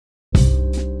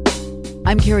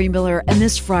I'm Carrie Miller, and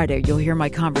this Friday you'll hear my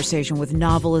conversation with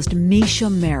novelist Misha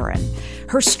Marin.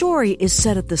 Her story is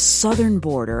set at the southern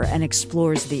border and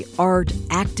explores the art,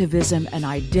 activism, and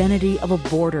identity of a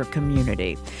border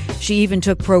community. She even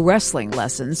took pro wrestling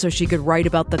lessons so she could write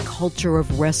about the culture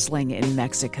of wrestling in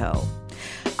Mexico.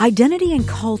 Identity and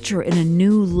culture in a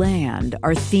new land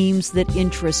are themes that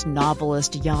interest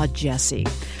novelist Yaa Gyasi.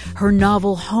 Her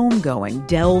novel Homegoing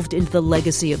delved into the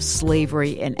legacy of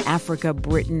slavery in Africa,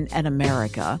 Britain, and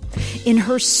America. In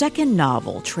her second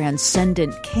novel,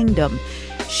 Transcendent Kingdom,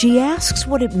 she asks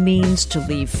what it means to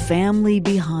leave family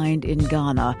behind in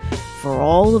Ghana for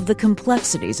all of the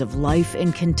complexities of life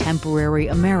in contemporary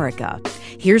America.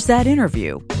 Here's that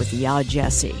interview with Yaa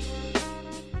Gyasi.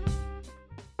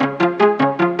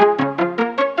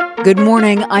 Good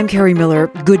morning, I'm Carrie Miller.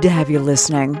 Good to have you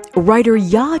listening. Writer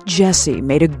Yaa Gyasi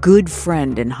made a good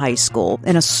friend in high school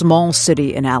in a small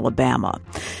city in Alabama.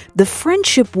 The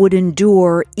friendship would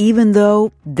endure even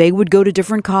though they would go to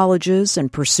different colleges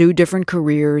and pursue different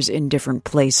careers in different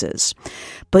places.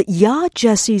 But Yaa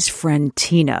Gyasi's friend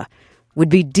Tina would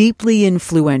be deeply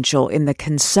influential in the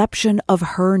conception of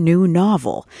her new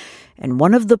novel. And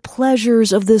one of the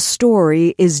pleasures of this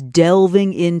story is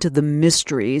delving into the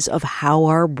mysteries of how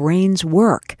our brains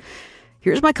work.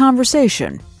 Here's my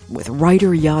conversation with writer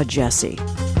Yaa Gyasi.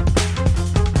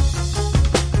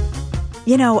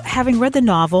 You know, having read the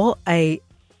novel,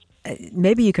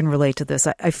 maybe you can relate to this.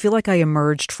 I feel like I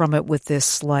emerged from it with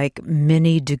this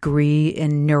mini degree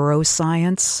in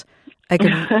neuroscience.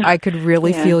 I could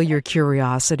really feel your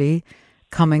curiosity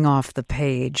coming off the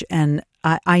page. And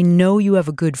I know you have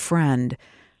a good friend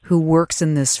who works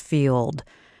in this field,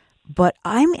 but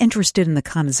I'm interested in the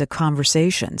kinds of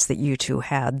conversations that you two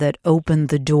had that opened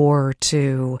the door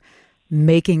to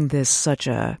making this such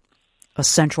a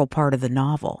central part of the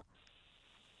novel.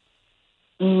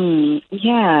 Well,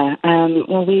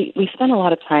 we spent a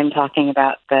lot of time talking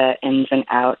about the ins and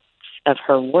outs of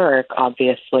her work.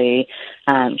 Obviously,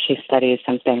 she studies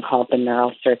something called the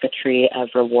neural circuitry of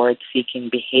reward-seeking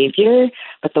behavior,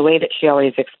 but the way that she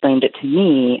always explained it to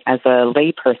me as a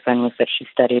layperson was that she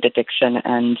studied addiction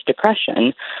and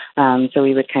depression. So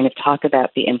we would kind of talk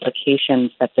about the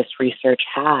implications that this research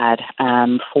had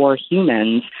for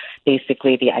humans.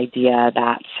 Basically, the idea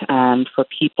that for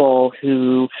people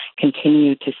who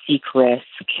continue to seek risk,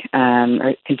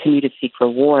 or continue to seek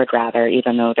reward, rather,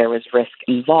 even though there was risk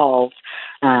involved,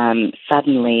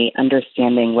 suddenly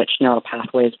understanding which neural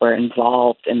pathways were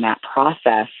involved in that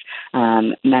process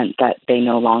meant that they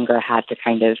no longer had to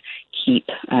kind of keep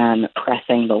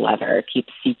pressing the lever, keep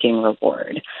seeking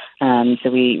reward. So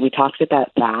we talked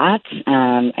about that.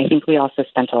 I think we also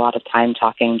spent a lot of time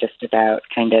talking just about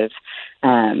kind of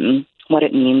what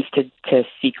it means to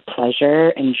seek pleasure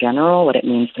in general, what it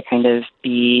means to kind of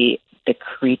be the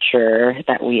creature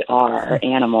that we are,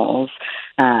 animals,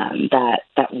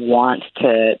 that want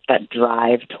to, that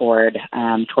drive toward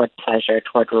pleasure,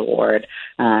 toward reward,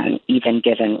 even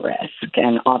given risk.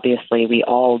 And obviously we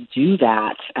all do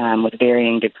that with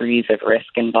varying degrees of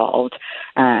risk involved.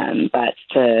 But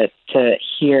to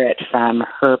hear it from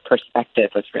her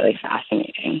perspective was really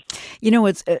fascinating. You know,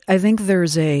 I think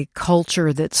there's a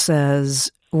culture that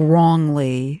says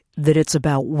wrongly that it's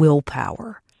about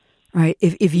willpower. Right.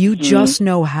 If you just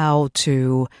know how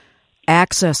to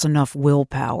access enough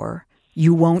willpower,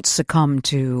 you won't succumb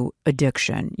to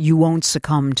addiction. You won't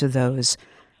succumb to those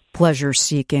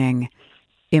pleasure-seeking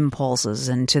impulses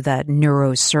and to that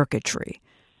neurocircuitry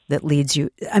that leads you.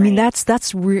 I mean, that's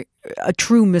a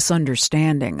true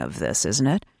misunderstanding of this, isn't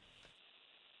it?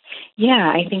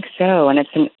 Yeah, I think so. And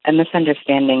it's a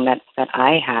misunderstanding that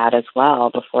I had as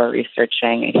well before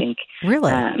researching. I think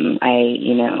really,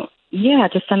 yeah,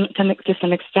 to some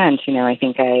extent, I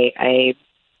think I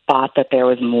thought that there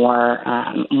was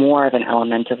more of an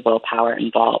element of willpower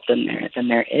involved than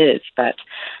there is, but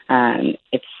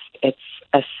it's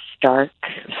a stark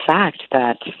fact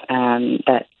that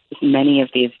many of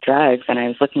these drugs, and I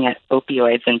was looking at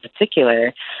opioids in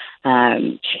particular,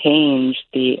 change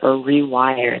or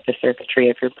rewire the circuitry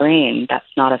of your brain. That's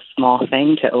not a small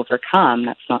thing to overcome.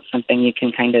 That's not something you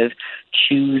can kind of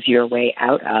choose your way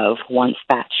out of once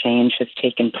that change has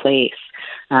taken place.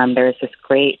 There's this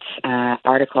great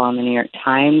article in the New York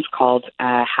Times called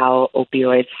 "How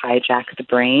Opioids Hijack the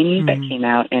Brain" that came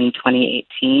out in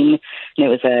 2018, and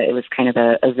it was kind of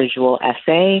a visual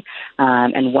essay.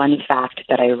 And one fact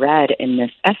that I read in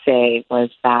this essay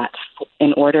was that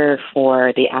in order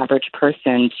for the average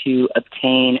person to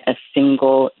obtain a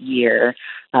single year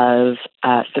of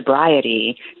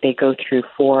sobriety, they go through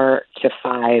 4 to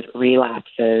 5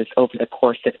 relapses over the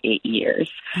course of 8 years.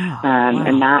 Wow.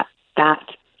 And that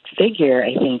figure,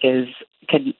 I think, is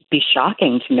could be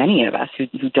shocking to many of us who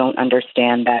don't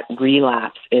understand that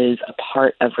relapse is a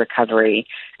part of recovery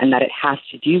and that it has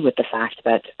to do with the fact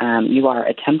that you are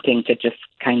attempting to just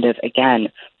kind of, again,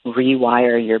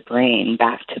 rewire your brain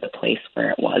back to the place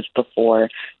where it was before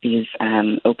these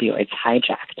opioids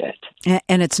hijacked it.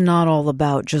 And it's not all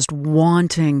about just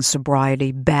wanting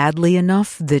sobriety badly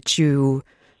enough that you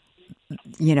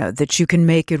can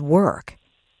make it work.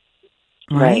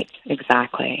 Right?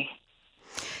 Exactly.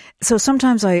 So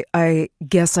sometimes I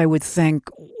guess I would think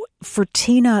for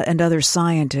Tina and other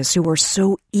scientists who are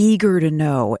so eager to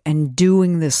know and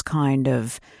doing this kind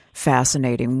of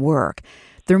fascinating work,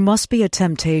 there must be a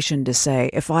temptation to say,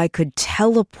 if I could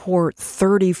teleport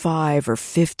 35 or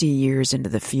 50 years into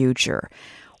the future,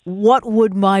 what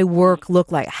would my work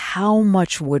look like? How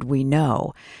much would we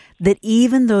know? That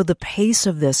even though the pace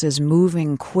of this is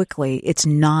moving quickly, it's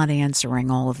not answering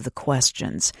all of the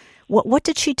questions. What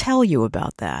did she tell you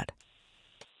about that?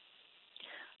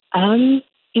 I don't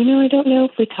know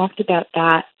if we talked about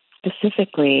that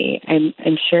specifically.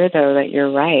 I'm sure, though, that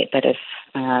you're right, that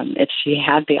if she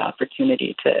had the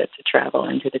opportunity to travel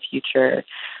into the future,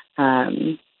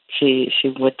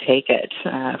 she would take it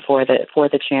for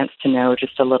the chance to know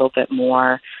just a little bit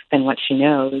more than what she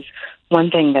knows. One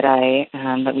thing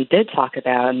that we did talk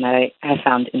about and that I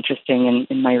found interesting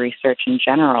in my research in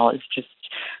general is just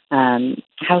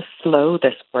how slow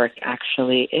this work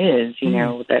actually is.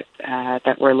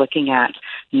 That we're looking at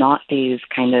not these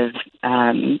kind of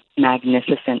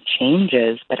magnificent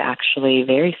changes, but actually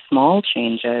very small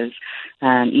changes,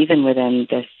 even within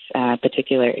this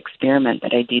particular experiment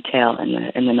that I detail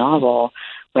in the novel,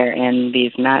 wherein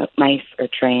these mice are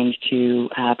trained to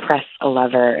press a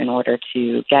lever in order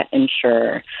to get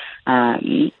Ensure.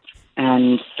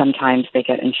 And sometimes they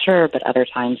get Ensure, but other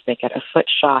times they get a foot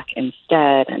shock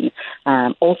instead. And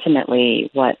ultimately,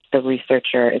 what the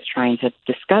researcher is trying to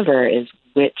discover is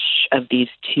which of these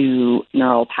two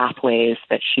neural pathways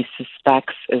that she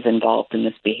suspects is involved in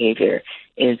this behavior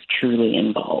is truly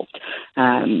involved.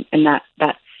 And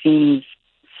that seems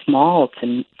small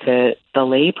to the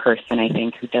layperson, I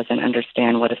think, who doesn't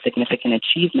understand what a significant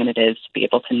achievement it is to be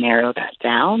able to narrow that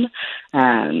down.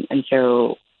 And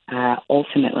so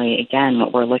ultimately, again,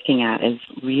 what we're looking at is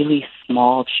really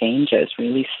small changes,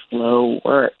 really slow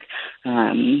work.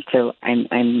 So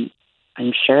I'm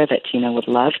sure that Tina would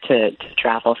love to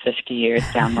travel 50 years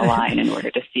down the line in order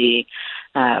to see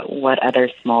what other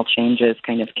small changes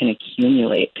kind of can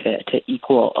accumulate to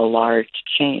equal a large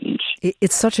change.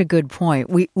 It's such a good point.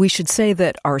 We should say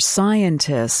that our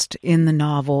scientist in the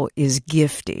novel is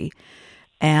Gifty,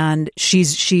 and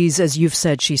she's as you've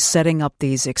said, she's setting up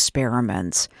these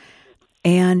experiments,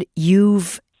 and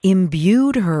you've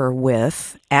imbued her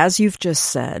with, as you've just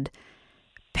said,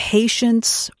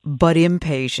 patience but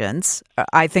impatience.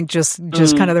 I think just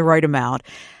kind of the right amount.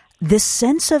 This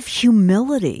sense of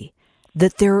humility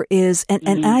that there is,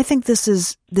 and I think this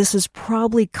is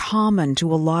probably common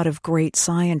to a lot of great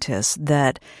scientists,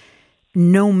 that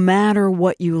no matter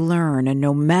what you learn and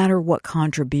no matter what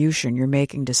contribution you're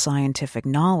making to scientific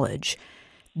knowledge,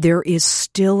 there is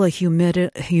still a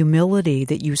humility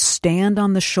that you stand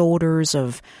on the shoulders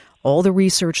of all the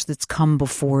research that's come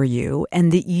before you,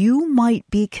 and that you might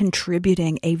be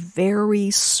contributing a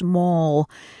very small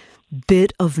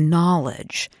bit of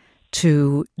knowledge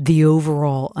to the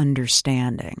overall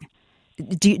understanding.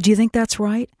 Do you think that's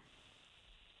right?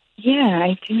 Yeah,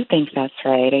 I do think that's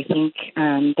right. I think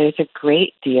there's a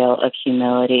great deal of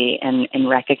humility in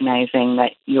recognizing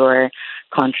that your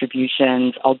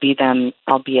contributions,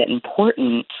 albeit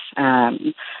important,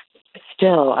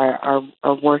 still are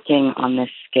working on this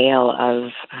scale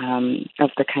of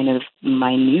the kind of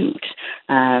minute.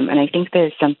 And I think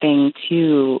there's something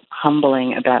too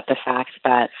humbling about the fact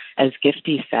that, as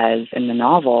Gifty says in the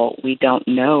novel, we don't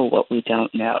know what we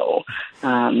don't know.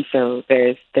 So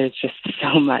there's just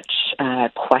so much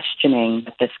questioning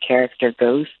that this character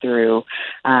goes through.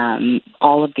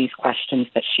 All of these questions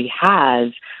that she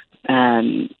has,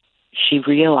 she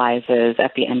realizes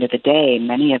at the end of the day,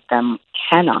 many of them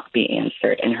cannot be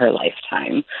answered in her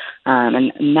lifetime.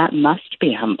 And that must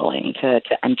be humbling to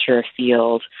enter a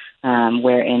field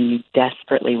wherein you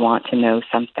desperately want to know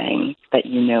something that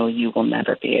you know you will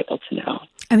never be able to know.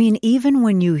 I mean, even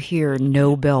when you hear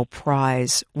Nobel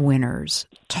Prize winners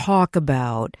talk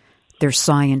about their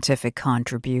scientific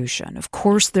contribution, of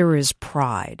course there is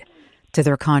pride to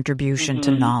their contribution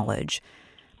to knowledge,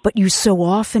 but you so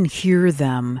often hear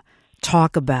them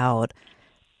talk about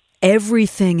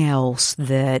everything else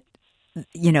that,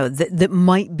 that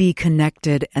might be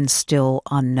connected and still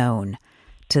unknown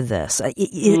to this.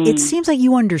 It seems like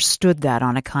you understood that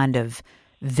on a kind of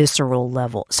visceral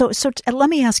level. So let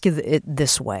me ask you it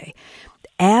this way.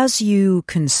 As you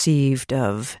conceived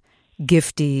of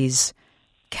Gifty's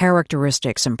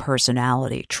characteristics and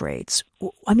personality traits,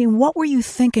 I mean, what were you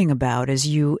thinking about as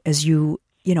you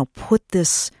put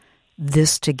this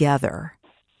together?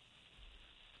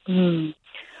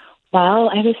 Well,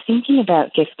 I was thinking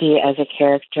about Gifty as a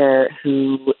character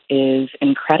who is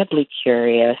incredibly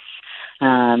curious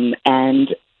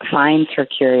and finds her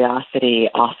curiosity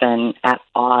often at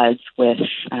odds with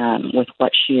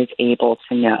what she is able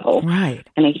to know. Right.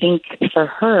 And I think for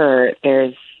her,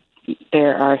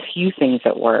 there are a few things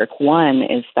at work. One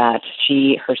is that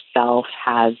she herself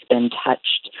has been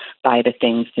touched by the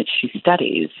things that she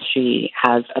studies. She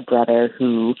has a brother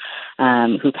who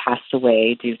passed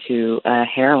away due to a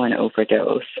heroin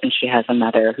overdose, and she has a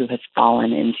mother who has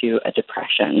fallen into a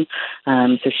depression.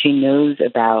 So she knows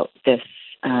about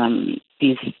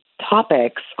these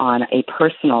topics on a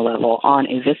personal level, on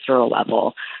a visceral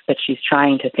level, but she's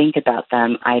trying to think about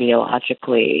them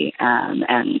ideologically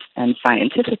and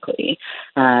scientifically.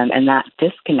 And that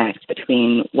disconnect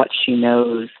between what she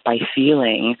knows by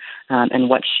feeling and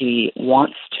what she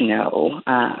wants to know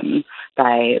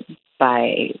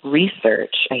by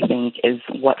research, I think, is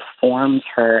what forms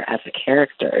her as a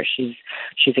character. She's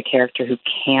a character who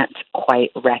can't quite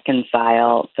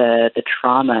reconcile the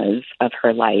traumas of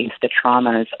her life, the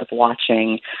traumas of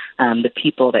watching the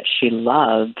people that she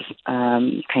loves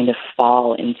kind of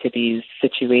fall into these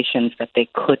situations that they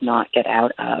could not get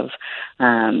out of.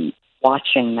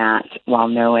 Watching that while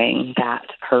knowing that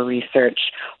her research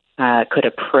could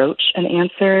approach an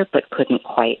answer but couldn't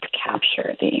quite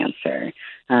capture the answer.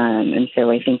 And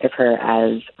so I think of her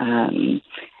as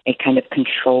a kind of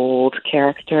controlled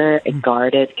character, a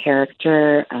guarded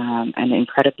character, an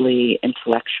incredibly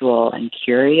intellectual and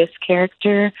curious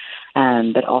character,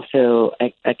 but also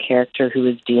a character who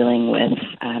is dealing with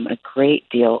a great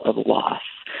deal of loss.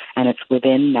 And it's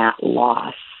within that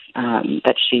loss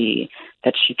that she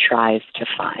tries to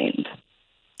find.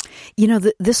 You know,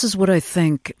 this is what I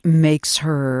think makes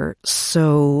her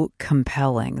so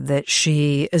compelling, that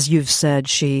she, as you've said,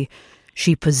 she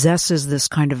possesses this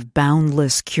kind of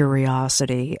boundless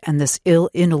curiosity and this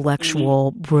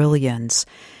intellectual brilliance.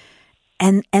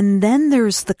 And then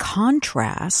there's the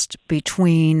contrast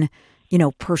between,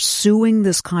 pursuing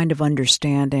this kind of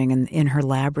understanding in her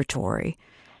laboratory,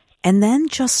 and then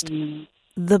just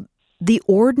the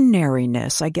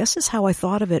ordinariness, I guess is how I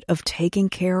thought of it, of taking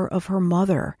care of her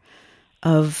mother,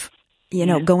 of,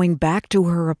 going back to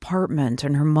her apartment,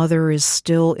 and her mother is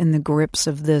still in the grips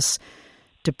of this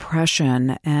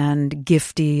depression, and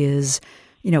Gifty is,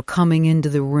 coming into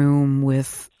the room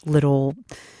with little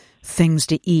things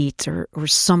to eat or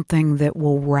something that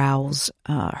will rouse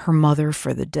her mother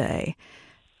for the day.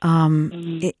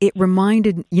 It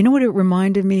reminded, what it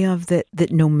reminded me of? That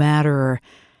no matter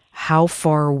how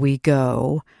far we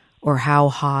go or how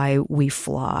high we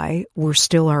fly, we're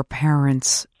still our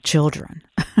parents' children,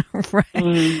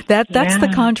 right? That's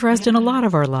the contrast in a lot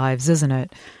of our lives, isn't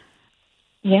it?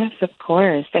 Yes, of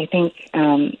course. I think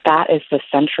that is the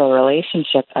central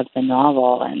relationship of the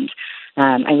novel, and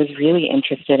I was really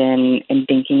interested in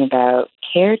thinking about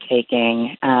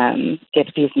caretaking.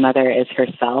 Gifty's mother is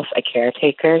herself a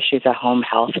caretaker. She's a home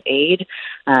health aide,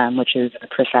 which is a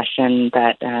profession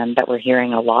that we're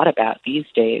hearing a lot about these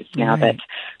days. Now that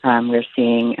we're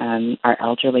seeing our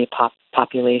elderly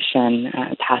population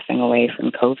passing away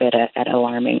from COVID at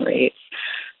alarming rates.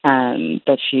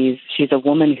 But she's a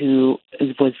woman who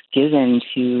was given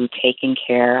to taking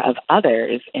care of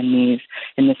others in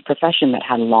this profession that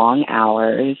had long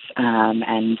hours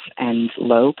and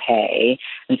low pay,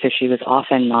 and so she was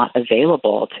often not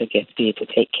available to Gifty to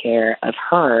take care of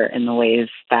her in the ways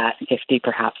that Gifty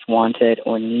perhaps wanted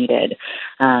or needed.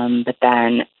 But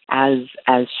then, as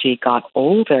she got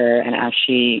older and as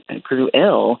she grew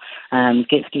ill,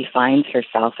 Gifty finds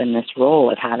herself in this role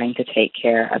of having to take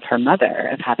care of her mother,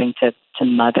 of having to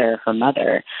mother her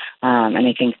mother. And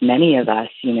I think many of us,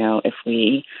 if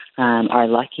we are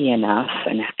lucky enough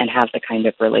and have the kind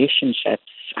of relationships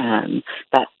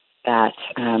that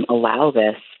allow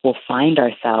this, we'll find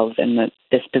ourselves in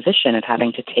this position of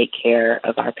having to take care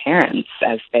of our parents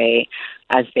as they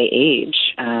age.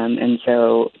 And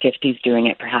so Gifty's doing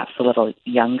it perhaps a little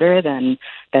younger than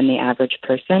the average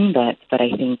person, but I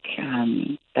think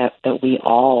that we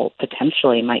all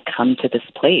potentially might come to this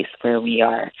place where we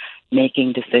are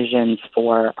making decisions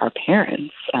for our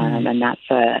parents, and that's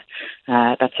a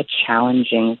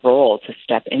challenging role to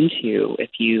step into if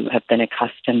you have been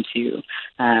accustomed to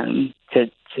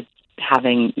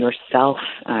having yourself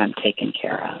taken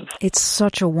care of. It's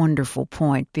such a wonderful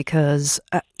point, because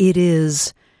it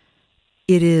is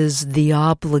it is the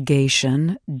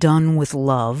obligation done with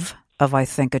love of, I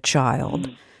think, a child,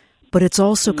 but it's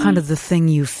also kind of the thing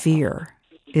you fear,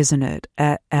 isn't it,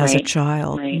 as a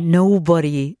child? Right.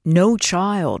 No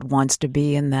child wants to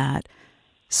be in that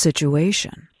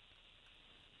situation.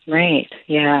 Right,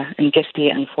 yeah. And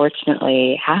Gifty,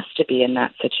 unfortunately, has to be in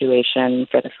that situation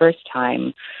for the first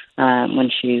time when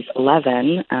she's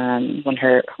 11, when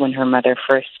her mother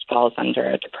first falls under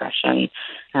a depression.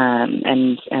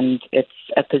 And it's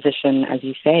a position, as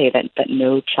you say, that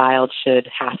no child should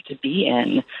have to be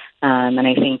in. And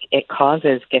I think it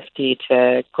causes Gifty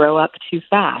to grow up too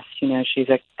fast. You know, she's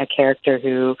a character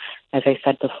who, as I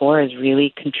said before, is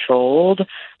really controlled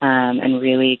and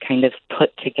really kind of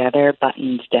put together,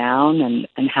 buttoned down, and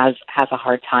has a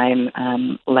hard time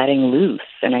letting loose.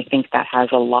 And I think that has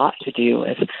a lot to do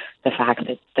with the fact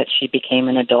that she became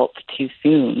an adult too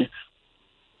soon.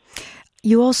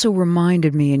 You also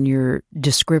reminded me in your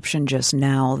description just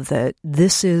now that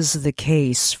this is the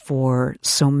case for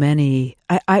so many,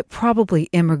 I probably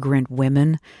immigrant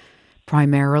women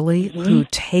primarily, who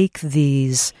take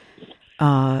these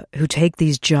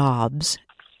jobs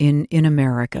in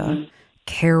America,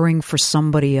 caring for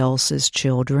somebody else's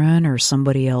children or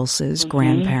somebody else's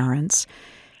grandparents.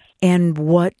 And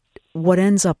what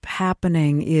ends up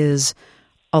happening is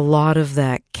a lot of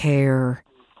that care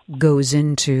goes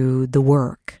into the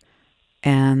work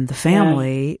and the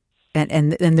family. Yeah.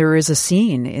 And there is a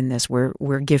scene in this where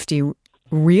Gifty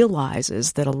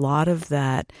realizes that a lot of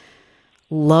that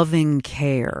loving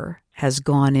care has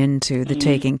gone into the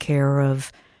taking care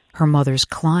of her mother's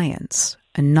clients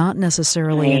and not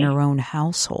necessarily in her own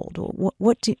household.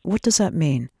 What does that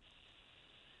mean?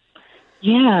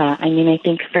 Yeah, I mean, I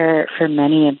think for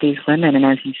many of these women, and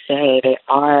as you say, they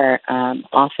are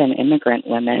often immigrant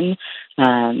women,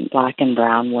 Black and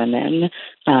brown women,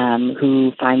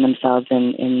 who find themselves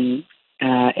in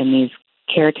these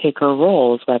caretaker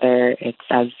roles, whether it's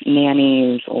as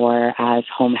nannies or as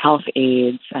home health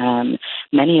aides,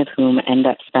 many of whom end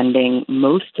up spending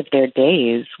most of their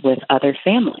days with other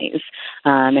families.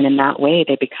 And in that way,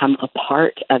 they become a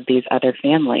part of these other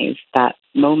families. That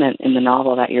moment in the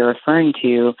novel that you're referring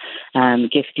to,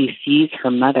 Gifty sees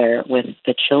her mother with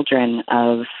the children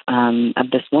of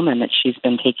this woman that she's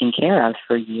been taking care of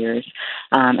for years,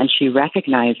 and she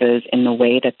recognizes in the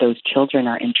way that those children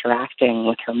are interacting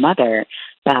with her mother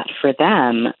that for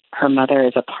them, her mother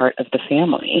is a part of the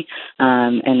family,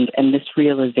 and this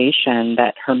realization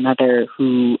that her mother,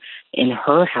 who in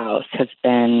her house has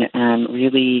been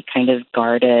really kind of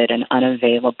guarded and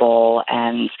unavailable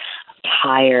and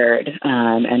tired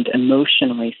and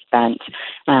emotionally spent,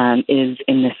 is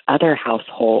in this other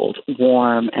household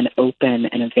warm and open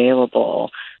and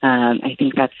available. I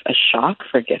think that's a shock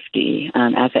for Gifty,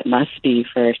 as it must be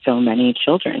for so many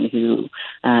children who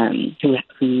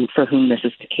for whom this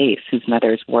is the case, whose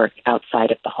mothers work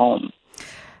outside of the home.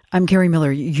 I'm Kerri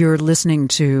Miller. You're listening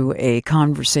to a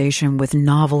conversation with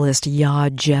novelist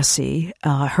Yaa Gyasi.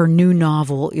 Her new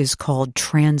novel is called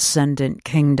Transcendent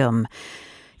Kingdom.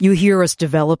 You hear us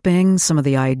developing some of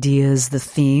the ideas, the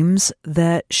themes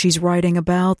that she's writing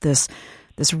about, this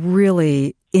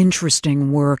really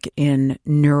interesting work in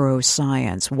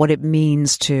neuroscience, what it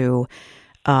means to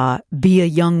be a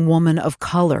young woman of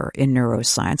color in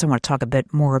neuroscience. I want to talk a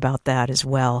bit more about that as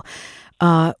well.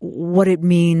 What it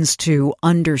means to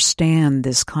understand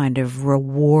this kind of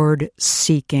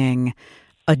reward-seeking,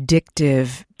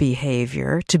 addictive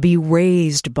behavior, to be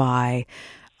raised by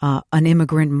an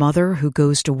immigrant mother who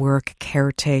goes to work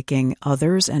caretaking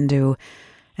others, and to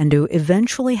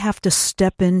eventually have to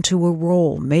step into a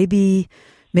role, maybe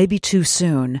too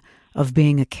soon, of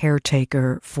being a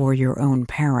caretaker for your own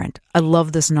parent. I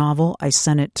love this novel. I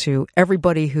sent it to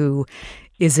everybody who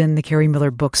is in the Kerri Miller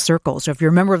Book Circle. So if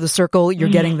you're a member of the Circle, you're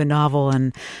getting the novel,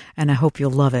 and I hope you'll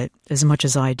love it as much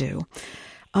as I do.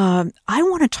 I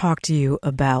want to talk to you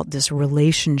about this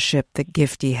relationship that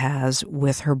Gifty has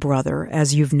with her brother.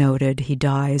 As you've noted, he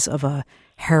dies of a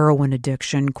heroin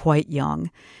addiction quite young.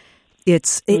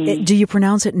 Do you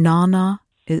pronounce it Nana?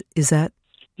 Is that?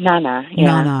 Nana, yeah.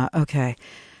 Nana, okay.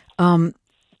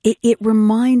 It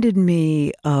reminded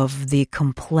me of the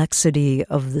complexity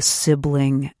of the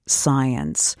sibling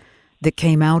science that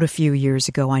came out a few years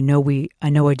ago. I know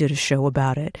I did a show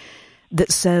about it,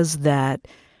 that says that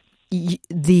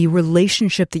the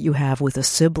relationship that you have with a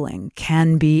sibling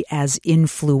can be as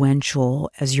influential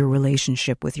as your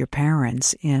relationship with your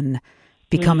parents in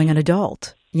becoming an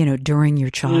adult, during your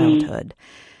childhood.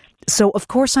 So, of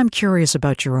course, I'm curious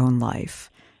about your own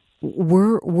life.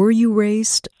 Were you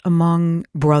raised among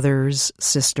brothers,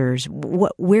 sisters?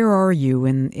 Where are you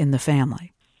in the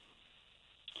family?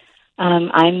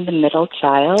 I'm the middle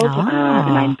child,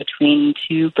 and I'm between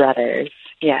two brothers.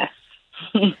 Yes.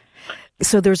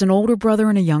 So there's an older brother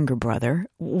and a younger brother.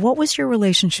 What was your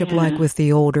relationship like with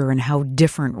the older, and how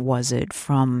different was it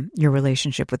from your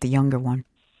relationship with the younger one?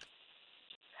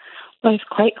 Well, I was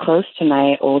quite close to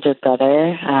my older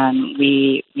brother.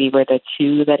 We were the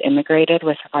two that immigrated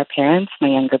with our parents. My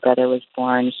younger brother was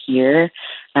born here,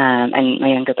 and my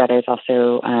younger brother is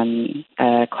also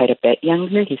quite a bit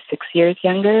younger. He's 6 years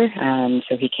younger,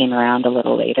 so he came around a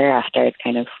little later after I'd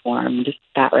kind of formed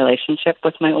that relationship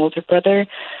with my older brother.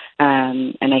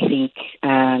 And I think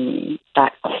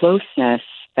that closeness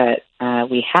that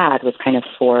we had was kind of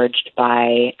forged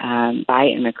by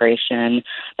immigration,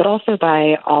 but also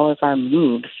by all of our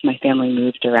moves. My family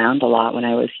moved around a lot when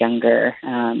I was younger.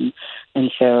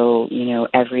 And so,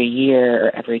 every year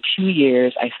or every 2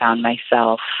 years, I found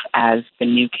myself as the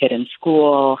new kid in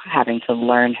school, having to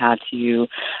learn how to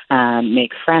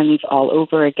make friends all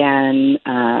over again.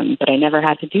 But I never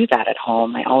had to do that at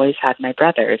home. I always had my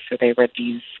brothers, so they were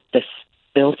this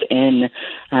built-in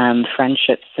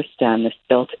friendship system, this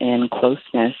built-in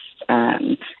closeness,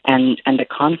 and a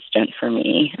constant for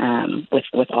me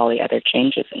with all the other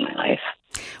changes in my life.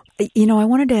 I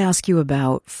wanted to ask you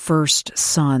about First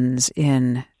Sons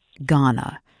in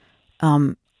Ghana.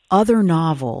 Other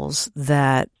novels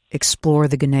that explore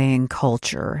the Ghanaian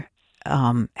culture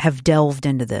have delved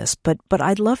into this, but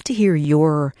I'd love to hear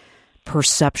your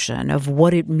perception of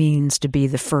what it means to be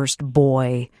the first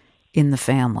boy in the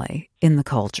family, in the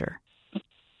culture.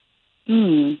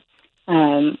 Well,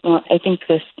 I think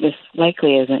this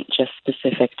likely isn't just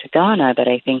specific to Ghana, but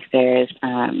I think there's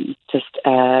just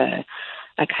a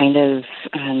kind of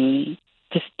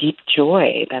just deep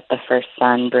joy that the first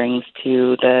son brings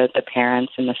to the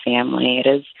parents and the family. It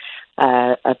is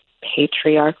a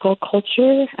patriarchal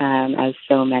culture, as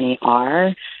so many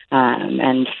are,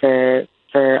 and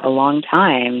for a long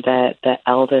time, the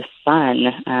eldest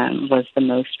son was the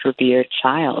most revered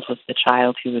child, was the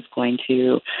child who was going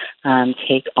to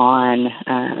take on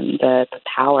the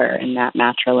power in that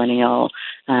matrilineal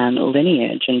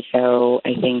lineage. And so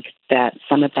I think that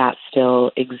some of that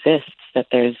still exists, that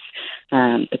there's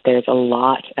a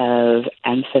lot of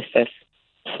emphasis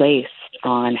placed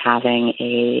on having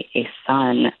a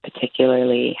son,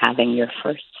 particularly having your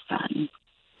first son.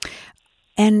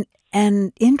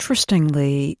 And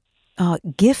interestingly,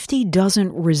 Gifty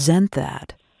doesn't resent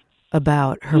that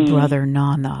about her brother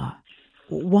Nana.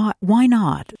 Why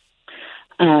not?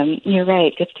 You're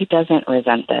right. Gifty doesn't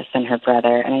resent this in her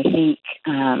brother, and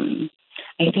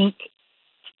I think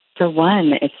for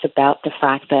one, it's about the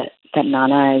fact that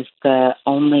Nana is the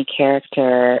only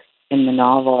character in the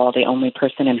novel, the only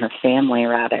person in her family,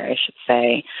 rather, I should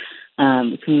say,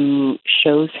 who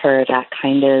shows her that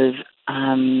kind of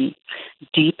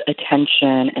deep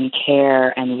attention and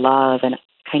care and love and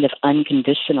kind of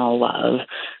unconditional love.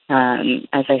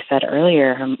 As I said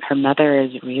earlier, her mother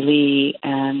is really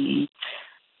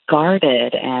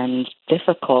guarded and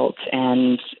difficult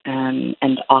and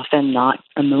often not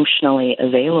emotionally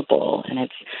available. And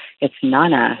it's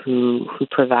Nana who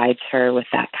provides her with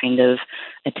that kind of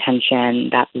attention,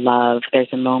 that love.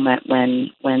 There's a moment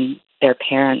when their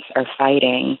parents are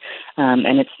fighting,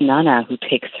 and it's Nana who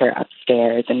takes her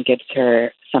upstairs and gives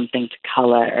her something to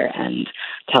color and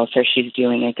tells her she's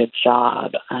doing a good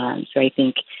job. So I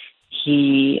think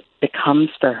he becomes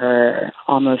for her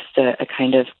almost a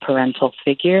kind of parental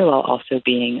figure while also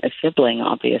being a sibling,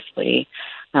 obviously.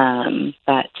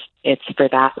 But it's for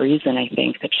that reason, I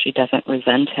think, that she doesn't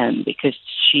resent him, because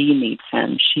she needs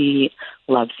him. She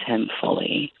loves him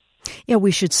fully. Yeah, we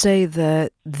should say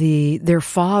that their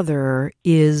father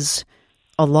is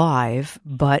alive,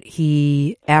 but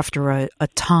he, after a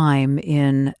time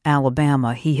in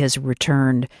Alabama, he has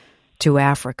returned to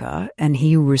Africa, and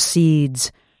he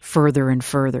recedes further and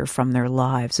further from their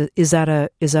lives. Is that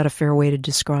a fair way to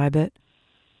describe it?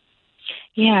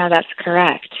 Yeah, that's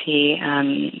correct.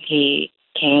 He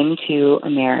came to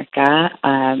America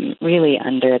really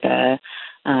under the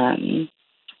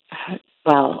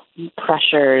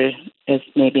pressure is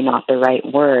maybe not the right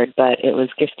word, but it was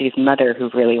Gifty's mother who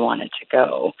really wanted to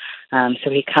go. So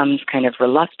he comes kind of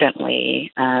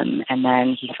reluctantly, and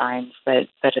then he finds that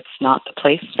it's not the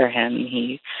place for him.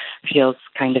 He feels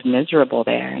kind of miserable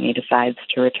there, and he decides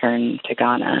to return to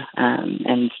Ghana.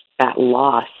 And that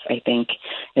loss, I think,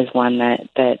 is one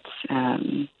that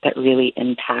really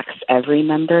impacts every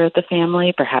member of the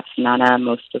family, perhaps Nana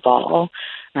most of all.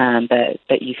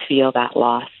 But you feel that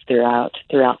loss throughout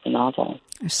the novel.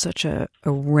 There's such a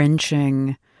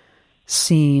wrenching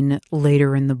scene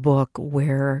later in the book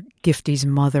where Gifty's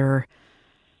mother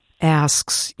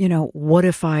asks, what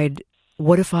if I'd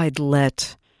what if I'd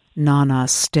let Nana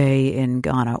stay in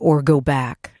Ghana or go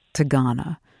back to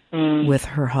Ghana with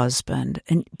her husband?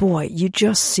 And boy, you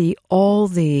just see all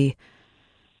the,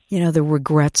 the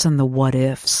regrets and the what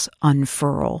ifs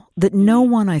unfurl that no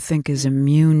one, I think, is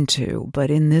immune to. But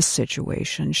in this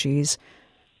situation, she's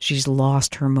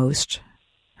lost her most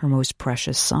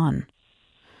precious son.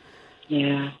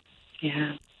 Yeah.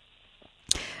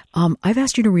 I've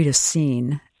asked you to read a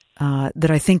scene that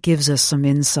I think gives us some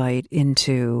insight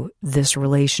into this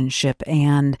relationship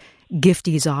and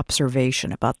Gifty's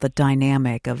observation about the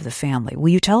dynamic of the family. Will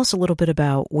you tell us a little bit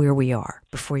about where we are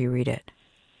before you read it?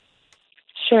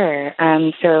 Sure.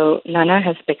 So Nana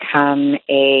has become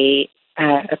a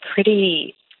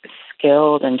pretty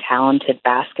skilled and talented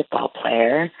basketball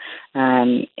player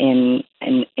in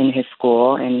his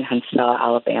school in Huntsville,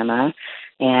 Alabama.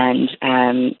 And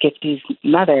Gifty's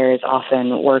mother is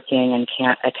often working and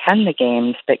can't attend the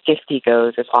games, but Gifty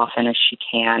goes as often as she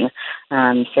can.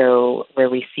 So where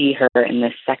we see her in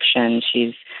this section,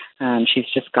 she's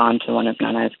just gone to one of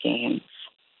Nana's games.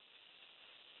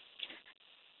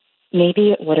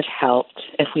 Maybe it would have helped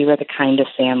if we were the kind of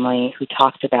family who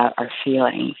talked about our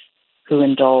feelings, who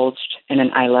indulged in an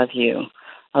I love you,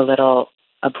 a little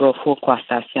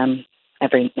abrofukwasasam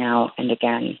every now and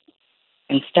again.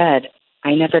 Instead,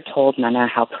 I never told Nana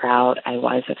how proud I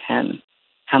was of him,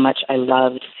 how much I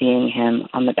loved seeing him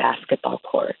on the basketball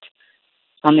court.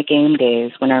 On the game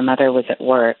days when our mother was at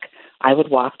work, I would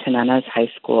walk to Nana's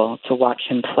high school to watch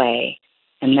him play,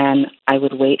 and then I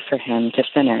would wait for him to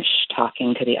finish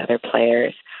talking to the other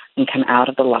players and come out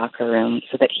of the locker room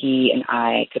so that he and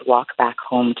I could walk back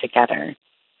home together.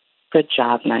 Good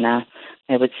job, Nana,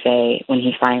 I would say when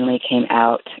he finally came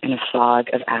out in a fog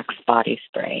of Axe body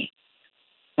spray.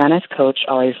 Nana's coach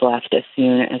always left as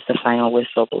soon as the final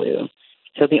whistle blew,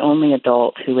 so the only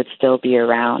adult who would still be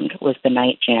around was the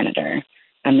night janitor,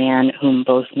 a man whom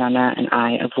both Nana and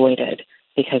I avoided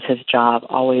because his job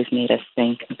always made us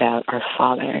think about our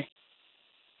father.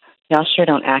 Y'all sure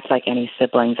don't act like any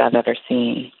siblings I've ever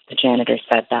seen, the janitor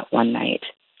said that one night.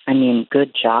 I mean,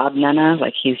 good job, Nana,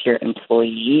 like he's your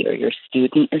employee or your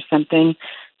student or something.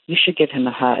 You should give him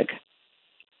a hug.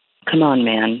 Come on,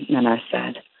 man, Nana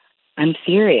said. I'm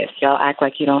serious. Y'all act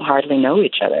like you don't hardly know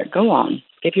each other. Go on.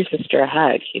 Give your sister a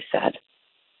hug, he said.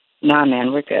 Nah,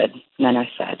 man, we're good, Nana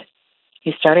said.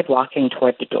 He started walking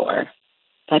toward the door.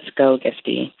 Let's go,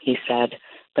 Gifty, he said,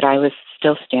 but I was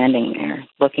still standing there,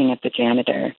 looking at the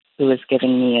janitor, who was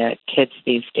giving me a kids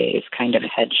these days kind of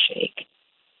head shake.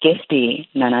 Gifty,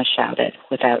 Nana shouted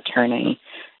without turning,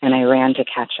 and I ran to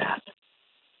catch up.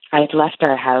 I had left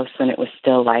our house when it was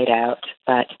still light out,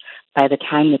 but by the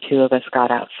time the two of us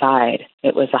got outside,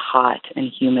 it was a hot and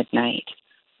humid night.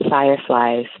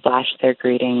 Fireflies splashed their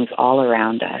greetings all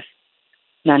around us.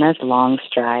 Nana's long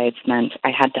strides meant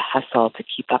I had to hustle to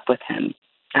keep up with him,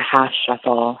 a half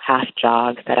shuffle, half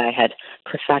jog that I had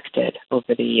perfected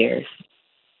over the years.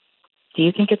 Do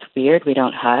you think it's weird we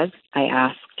don't hug? I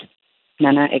asked.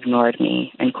 Nana ignored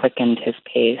me and quickened his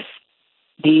pace.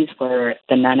 These were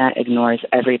the Nana ignores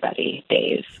everybody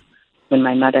days, when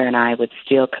my mother and I would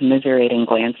steal commiserating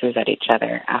glances at each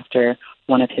other after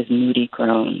one of his moody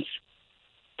groans.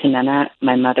 To Nana,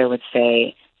 my mother would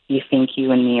say, you think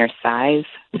you and me are size?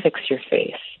 Fix your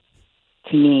face.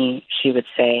 To me, she would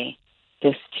say,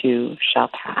 this too shall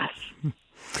pass.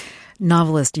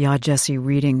 Novelist Yaa Gyasi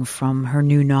reading from her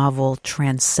new novel,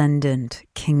 Transcendent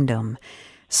Kingdom.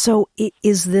 So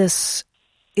is this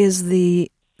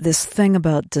thing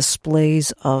about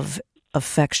displays of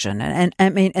affection, and I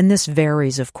mean, and this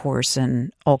varies, of course,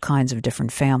 in all kinds of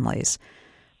different families.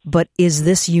 But is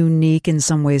this unique in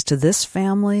some ways to this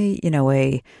family?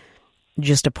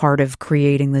 Just a part of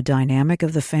creating the dynamic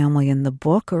of the family in the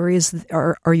book, or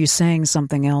are you saying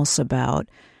something else about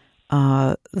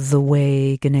the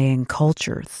way Ghanaian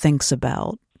culture thinks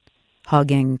about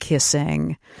hugging,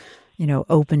 kissing,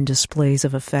 open displays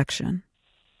of affection?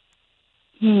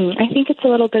 I think it's a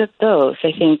little bit of both.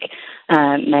 I think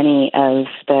many of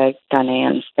the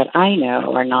Ghanaians that I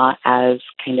know are not as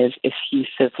kind of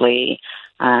effusively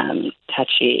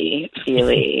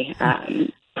touchy-feely,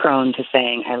 prone to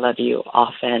saying I love you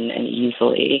often and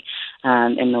easily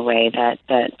in the way that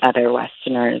other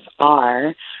Westerners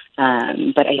are.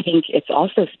 But I think it's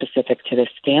also specific to this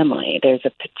family. There's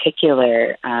a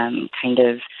particular kind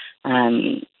of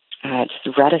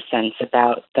just reticence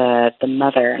about the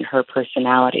mother and her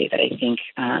personality that I think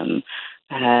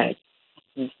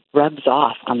rubs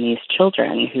off on these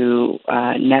children who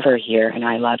never hear an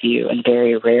 "I love you" and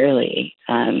very rarely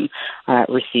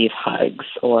receive hugs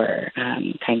or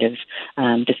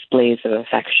displays of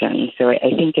affection. So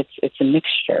I think it's a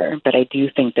mixture, but I do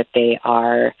think that they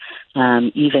are,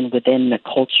 even within the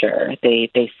culture,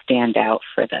 they stand out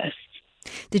for this.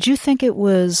 Did you think it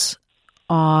was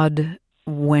odd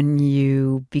when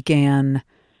you began,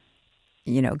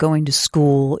 going to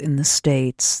school in the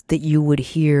States, that you would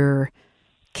hear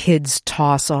kids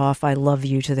toss off "I love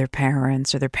you" to their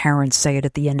parents, or their parents say it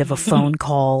at the end of a phone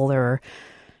call, or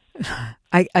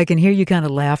I can hear you kind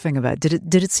of laughing about it.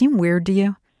 Did it seem weird to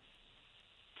you?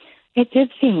 It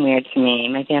did seem weird to me.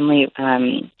 My family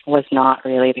was not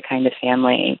really the kind of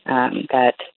family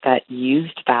that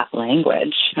used that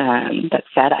language, that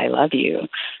said "I love you."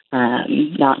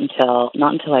 Not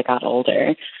until I got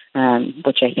older,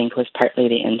 which I think was partly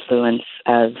the influence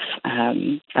of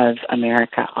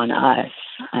America on us.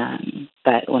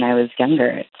 But when I was younger,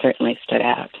 it certainly stood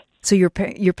out. So your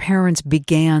parents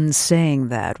began saying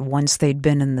that once they'd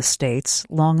been in the States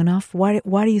long enough? Why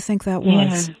do you think that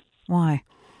was? Yeah. Why?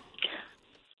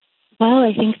 Well,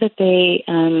 I think that they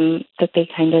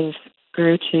kind of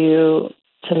grew to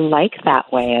like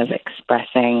that way of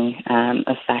expressing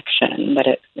affection.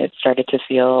 That it started to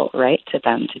feel right to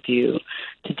them to do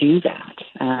that.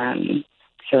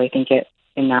 So I think it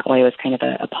in that way was kind of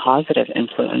a positive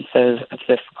influence of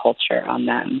this culture on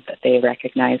them. That they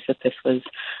recognized that this was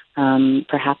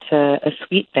perhaps a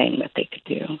sweet thing that they could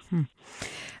do.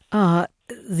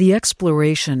 The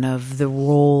exploration of the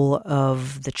role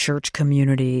of the church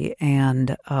community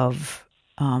and of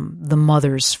the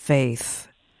mother's faith,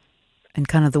 and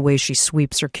kind of the way she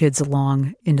sweeps her kids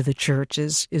along into the church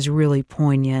is really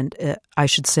poignant. I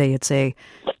should say it's a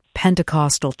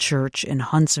Pentecostal church in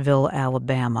Huntsville,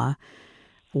 Alabama,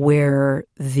 where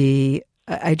I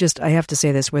have to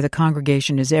say this, where the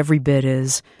congregation is every bit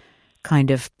as kind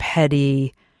of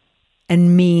petty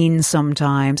and mean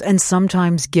sometimes, and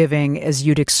sometimes giving, as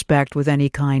you'd expect with any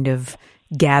kind of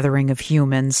gathering of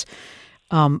humans.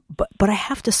 But I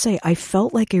have to say, I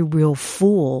felt like a real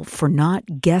fool for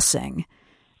not guessing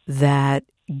that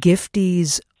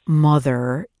Gifty's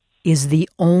mother is the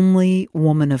only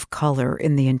woman of color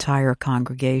in the entire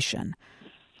congregation.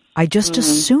 I just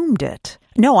assumed it.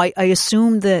 No, I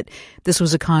assumed that this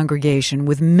was a congregation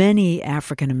with many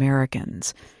African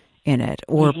Americans in it,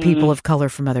 or people of color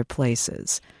from other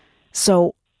places.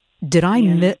 So did I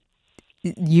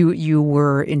you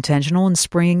were intentional in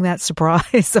springing that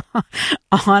surprise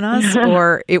on us,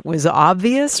 or it was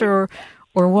obvious, or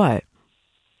what?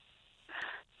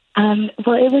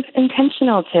 Well, it was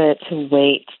intentional to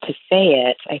wait to say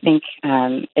it. I think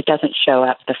it doesn't show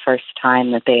up the first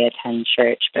time that they attend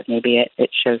church, but maybe it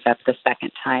shows up the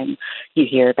second time you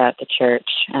hear about the church.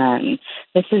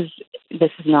 This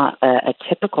is not a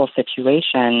typical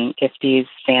situation. Gifty's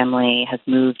family has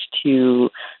moved to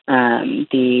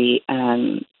the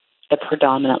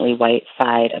predominantly white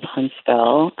side of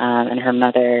Huntsville, and her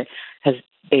mother has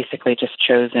basically just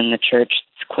chosen the church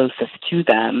closest to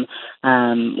them,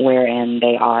 wherein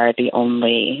they are the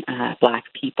only Black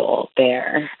people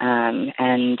there.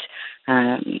 And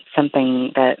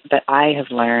something that I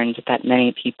have learned that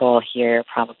many people here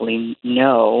probably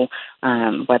know,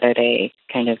 whether they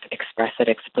kind of express it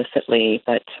explicitly,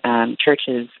 but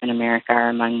churches in America are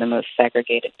among the most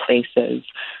segregated places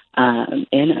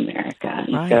in America.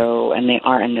 Right. And they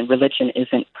are, and the religion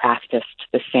isn't practiced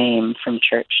the same from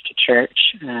church to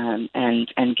church.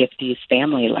 And Gifty's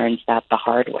family learns that the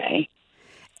hard way.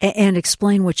 And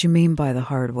explain what you mean by the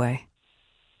hard way.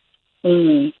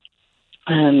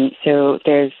 So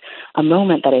there's a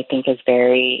moment that I think is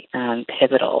very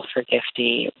pivotal for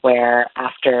Gifty, where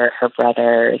after her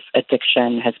brother's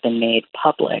addiction has been made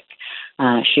public,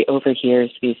 she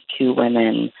overhears these two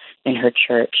women in her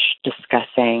church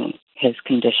discussing his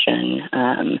condition,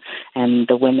 and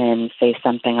the women say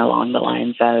something along the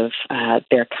lines of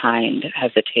their kind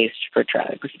has a taste for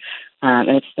drugs. And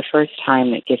it's the first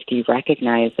time that Gifty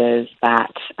recognizes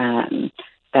that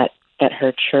that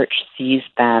her church sees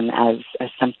them as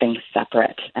something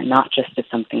separate, and not just as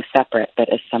something separate,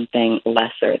 but as something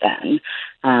lesser than.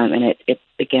 And it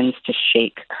begins to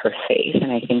shake her faith.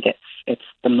 And I think it's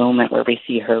the moment where we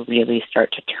see her really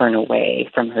start to turn away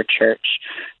from her church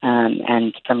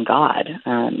and from God.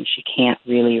 She can't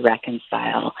really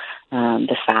reconcile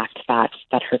the fact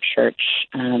that her church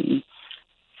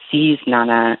sees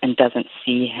Nana and doesn't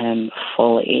see him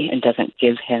fully, and doesn't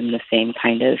give him the same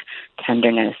kind of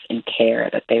tenderness and care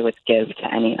that they would give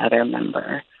to any other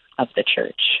member of the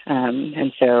church.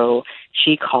 And so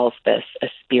she calls this a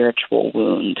spiritual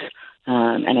wound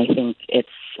And I think it's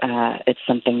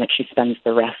something that she spends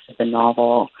the rest of the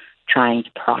novel trying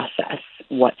to process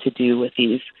what to do with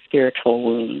these spiritual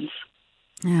wounds.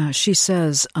 Yeah, she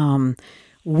says,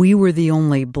 we were the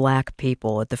only black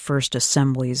people at the first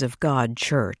Assemblies of God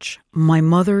Church. My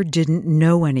mother didn't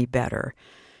know any better.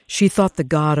 She thought the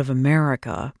God of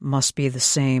America must be the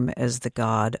same as the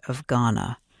God of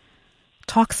Ghana.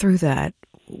 Talk through that,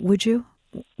 would you?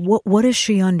 What is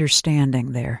she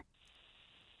understanding there?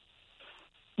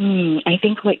 I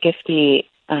think what Gifty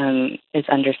is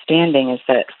understanding is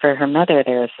that for her mother,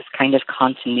 there is this kind of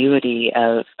continuity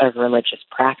of religious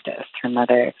practice. Her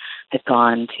mother had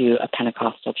gone to a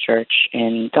Pentecostal church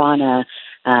in Ghana,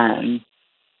 and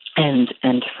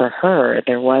for her,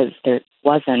 there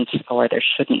wasn't, or there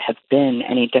shouldn't have been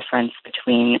any difference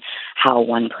between how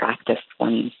one practiced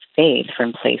one's faith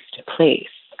from place to place.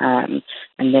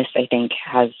 And this, I think,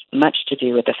 has much to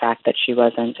do with the fact that she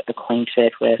wasn't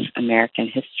acquainted with American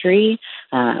history,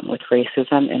 with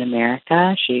racism in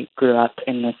America. She grew up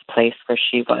in this place where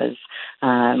she was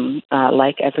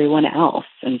like everyone else.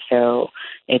 And so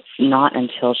it's not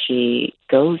until she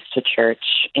goes to church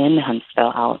in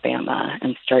Huntsville, Alabama,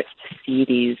 and starts to see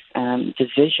these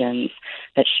divisions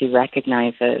that she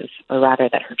recognizes, or rather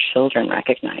that her children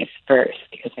recognize first,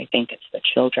 because I think it's the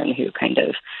children who kind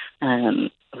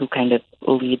of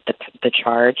lead the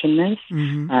charge in this,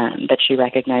 that she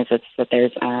recognizes that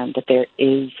there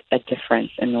is a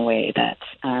difference in the way that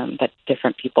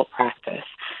different people practice,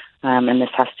 and this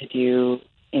has to do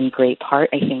in great part,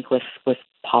 I think, with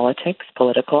politics,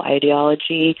 political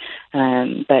ideology,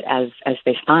 but as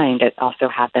they find, it also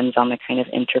happens on the kind of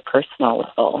interpersonal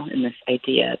level, in this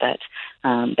idea that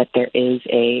there is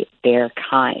their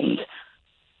kind.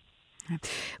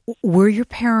 Were your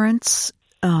parents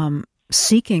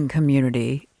seeking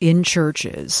community in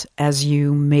churches as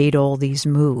you made all these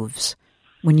moves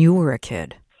when you were a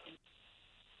kid?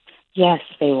 Yes,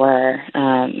 they were.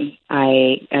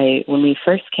 When we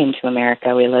first came to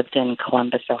America, we lived in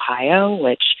Columbus, Ohio,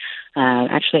 which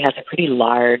actually has a pretty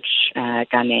large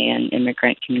Ghanaian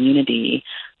immigrant community.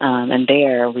 And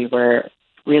there we were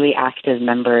really active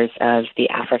members of the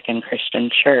African Christian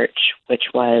Church, which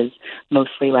was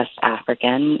mostly West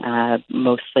African,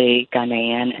 mostly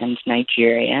Ghanaian and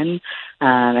Nigerian.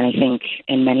 And I think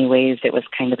in many ways it was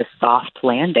kind of a soft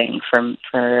landing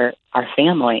for our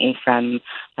family from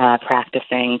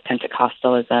practicing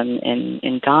Pentecostalism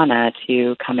in Ghana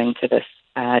to coming to this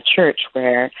church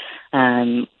where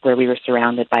we were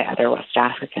surrounded by other West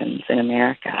Africans in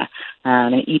America.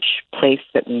 And each place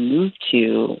that we moved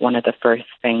to, one of the first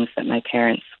things that my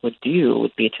parents would do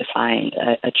would be to find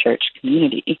a church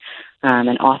community.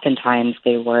 And oftentimes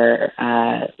they were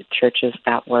churches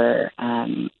that were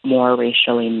more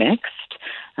racially mixed.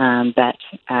 But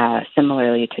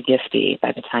similarly to Gifty,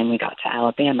 by the time we got to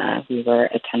Alabama, we were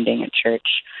attending a church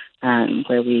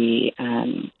where we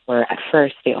were at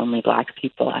first the only Black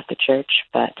people at the church,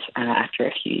 but after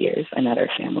a few years, another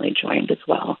family joined as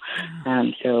well.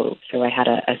 So I had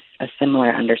a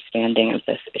similar understanding of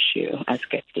this issue as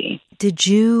Gifty. Did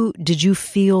you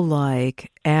feel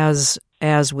like, as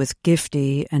with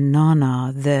Gifty and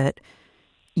Nana, that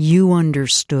you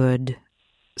understood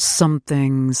some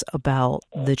things about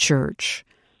the church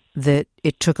that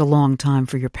it took a long time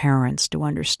for your parents to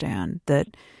understand, that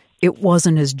it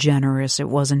wasn't as generous, it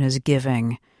wasn't as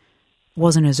giving,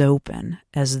 wasn't as open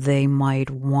as they might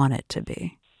want it to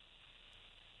be?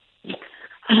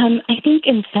 I think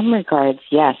in some regards,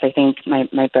 yes. I think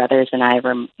my brothers and I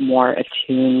were more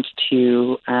attuned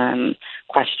to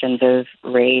questions of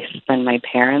race than my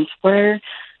parents were.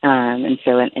 And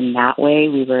so in that way,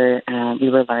 we were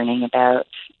learning about,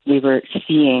 we were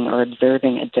seeing or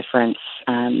observing a difference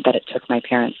that it took my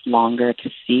parents longer to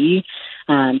see.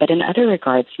 But in other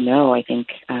regards, no. I think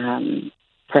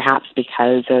perhaps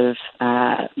because of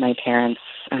my parents'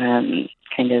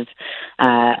 kind of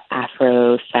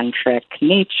Afrocentric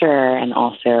nature, and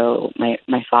also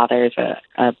my father's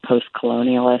a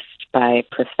post-colonialist by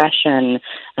profession,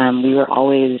 we were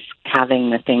always having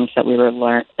the things that we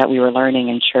were learning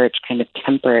in church kind of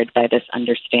tempered by this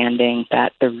understanding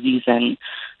that the reason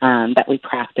that we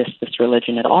practiced this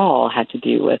religion at all had to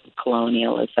do with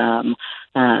colonialism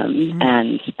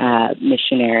and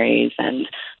missionaries, and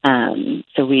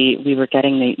so we were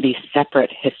getting these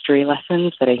separate history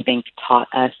lessons that I think taught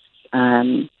us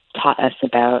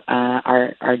about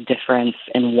our difference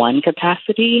in one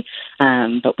capacity,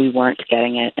 but we weren't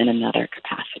getting it in another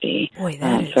capacity. Boy,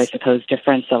 so I suppose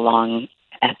difference along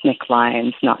ethnic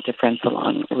lines, not difference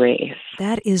along race.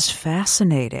 That is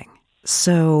fascinating.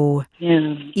 So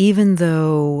yeah. Even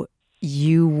though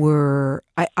you were,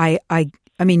 I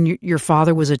I mean, your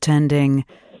father was attending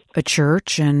a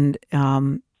church and,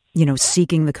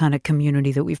 seeking the kind of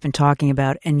community that we've been talking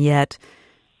about, and yet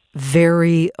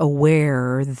very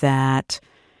aware that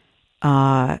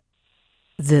the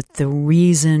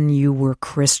reason you were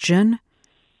Christian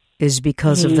is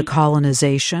because of the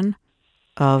colonization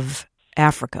of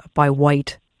Africa by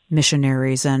white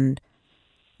missionaries and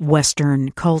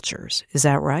Western cultures. Is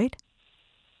that right?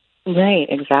 Right,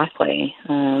 exactly.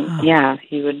 Yeah,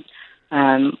 he would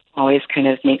always kind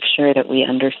of make sure that we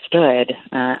understood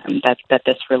that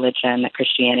this religion, that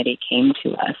Christianity, came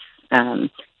to us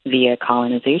via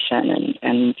colonization,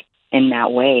 and in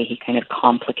that way, he kind of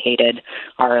complicated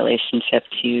our relationship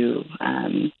to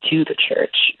the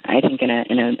church. I think in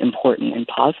an important and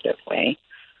positive way.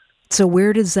 So,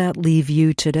 where does that leave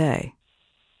you today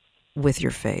with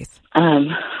your faith?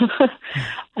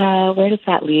 Where does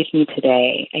that leave me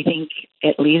today? I think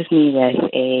it leaves me with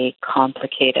a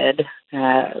complicated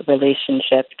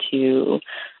relationship to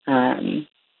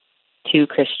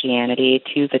Christianity,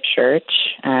 to the church.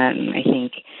 I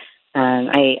think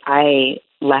I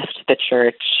left the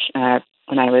church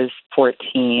when I was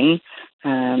 14.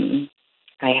 I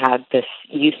had this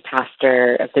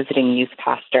a visiting youth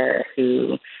pastor,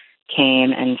 who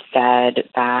came and said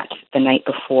that the night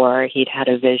before he'd had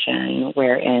a vision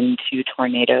wherein 2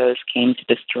 tornadoes came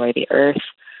to destroy the earth.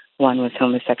 One was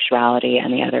homosexuality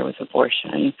and the other was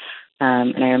abortion.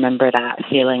 And I remember that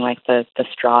feeling like the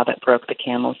straw that broke the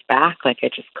camel's back, like I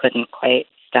just couldn't quite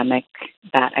stomach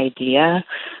that idea.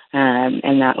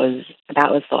 And that was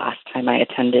the last time I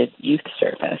attended youth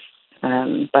service.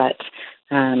 But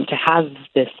to have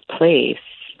this place,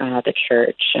 the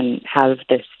church, and have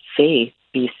this faith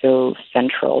be so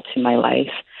central to my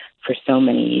life for so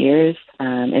many years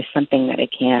is something that I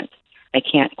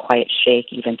can't quite shake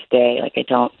even today. Like, I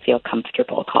don't feel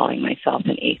comfortable calling myself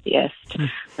an atheist.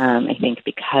 I think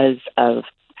because of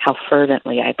how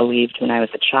fervently I believed when I was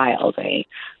a child, I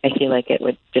feel like it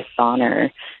would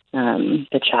dishonor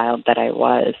the child that I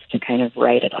was to kind of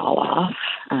write it all off.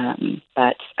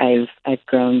 But I've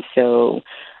grown so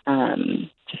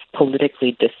just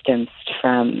politically distanced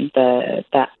from the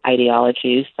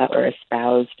ideologies that were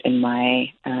espoused in my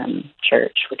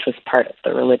church, which was part of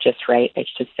the religious right. I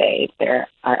should say there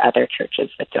are other churches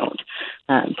that don't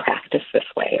practice this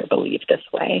way or believe this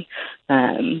way.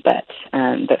 But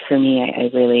for me,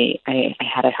 I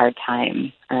had a hard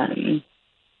time.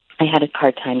 I had a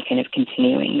hard time kind of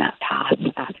continuing that path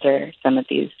after some of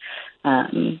these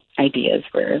ideas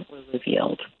were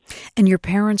revealed. And your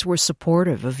parents were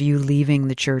supportive of you leaving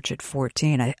the church at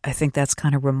 14. I think that's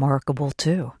kind of remarkable,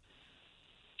 too.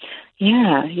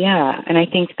 Yeah. And I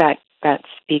think that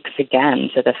speaks again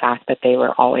to the fact that they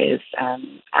were always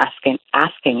asking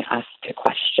us to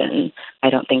question. I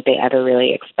don't think they ever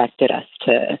really expected us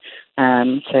to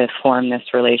form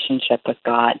this relationship with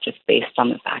God just based on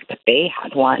the fact that they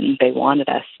had one. They wanted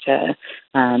us to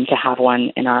have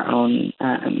one in our own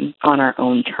on our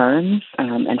own terms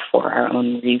and for our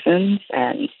own reasons.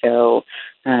 And so,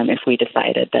 if we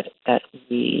decided that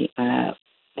we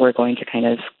were going to kind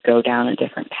of go down a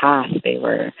different path, they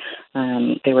were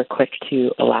quick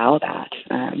to allow that,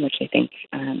 which I think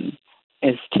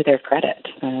is to their credit.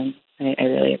 I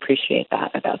really appreciate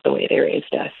that about the way they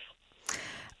raised us.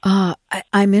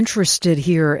 I'm interested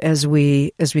here as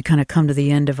we kind of come to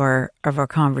the end of our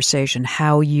conversation,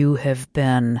 how you have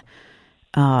been,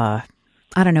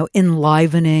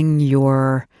 enlivening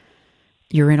your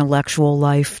intellectual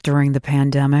life during the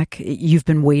pandemic. You've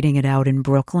been waiting it out in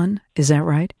Brooklyn. Is that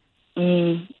right?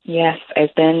 Yes,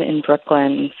 I've been in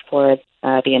Brooklyn for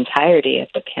the entirety of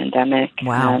the pandemic,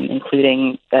 wow.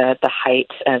 Including the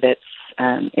height of its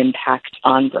impact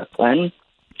on Brooklyn,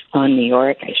 on New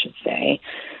York, I should say.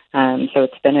 So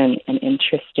it's been an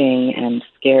interesting and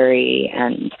scary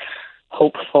and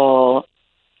hopeful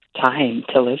time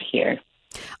to live here.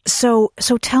 So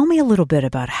tell me a little bit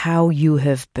about how you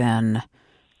have been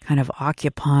kind of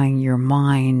occupying your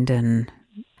mind, and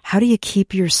how do you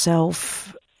keep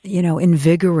yourself,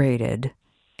 invigorated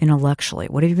intellectually?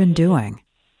 What have you been doing?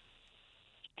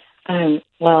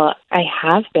 Well, I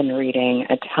have been reading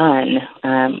a ton,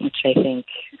 which I think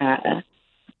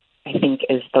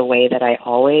is the way that I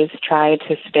always try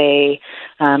to stay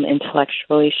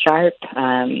intellectually sharp.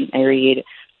 I read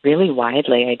really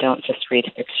widely. I don't just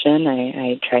read fiction.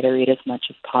 I try to read as much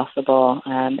as possible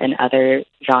in other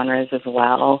genres as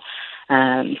well.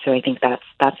 So I think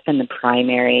that's been the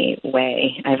primary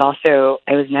way. I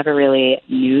was never really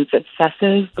news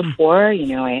obsessive before.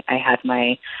 I had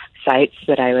my sites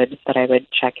that I would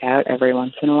check out every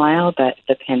once in a while, but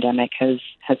the pandemic has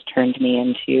turned me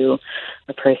into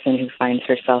a person who finds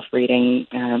herself reading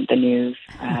the news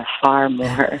far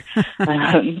more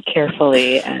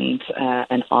carefully and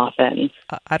often.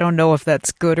 I don't know if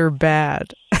that's good or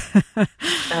bad.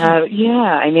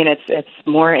 Yeah, I mean it's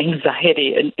more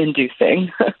anxiety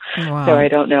inducing. Wow. So I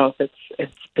don't know if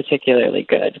it's particularly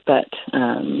good, but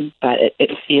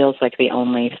it feels like the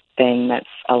only thing that's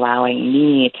allowing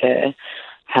me to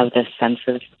have this sense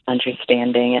of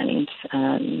understanding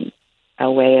and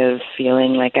a way of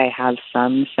feeling like I have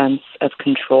some sense of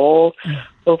control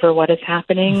over what is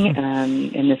happening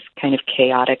in this kind of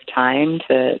chaotic time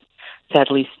to at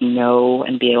least know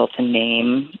and be able to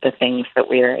name the things that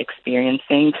we're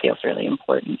experiencing feels really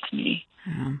important to me.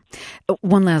 Yeah.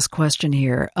 One last question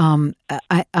here.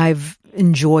 I've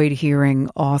enjoyed hearing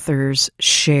authors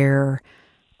share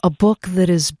a book that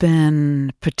has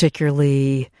been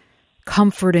particularly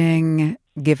comforting,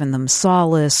 given them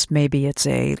solace. Maybe it's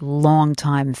a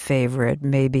longtime favorite.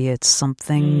 Maybe it's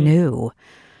something new.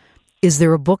 Is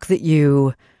there a book that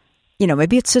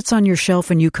maybe it sits on your shelf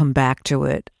and you come back to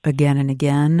it again and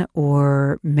again,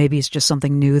 or maybe it's just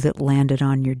something new that landed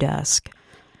on your desk?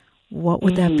 What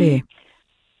would that be?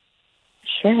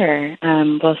 Sure.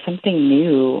 Well, something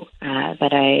new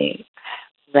that I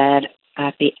read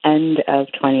at the end of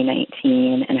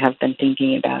 2019 and have been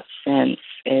thinking about since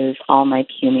is All My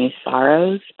Puny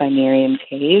Sorrows by Miriam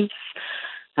Toews.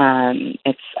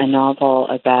 It's a novel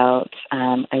about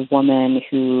a woman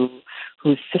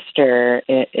whose sister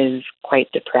is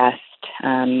quite depressed,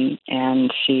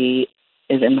 and she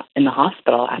is in the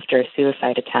hospital after a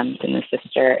suicide attempt, and the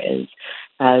sister is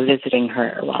visiting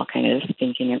her while kind of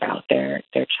thinking about their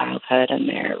childhood and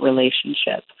their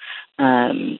relationship.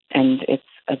 And it's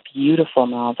a beautiful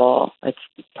novel. It's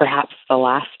perhaps the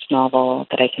last novel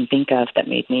that I can think of that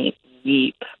made me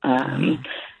weep, and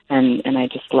I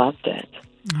just loved it.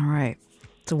 All right.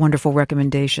 It's a wonderful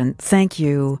recommendation. Thank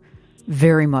you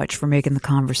very much for making the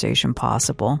conversation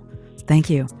possible. Thank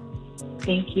you.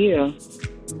 Thank you.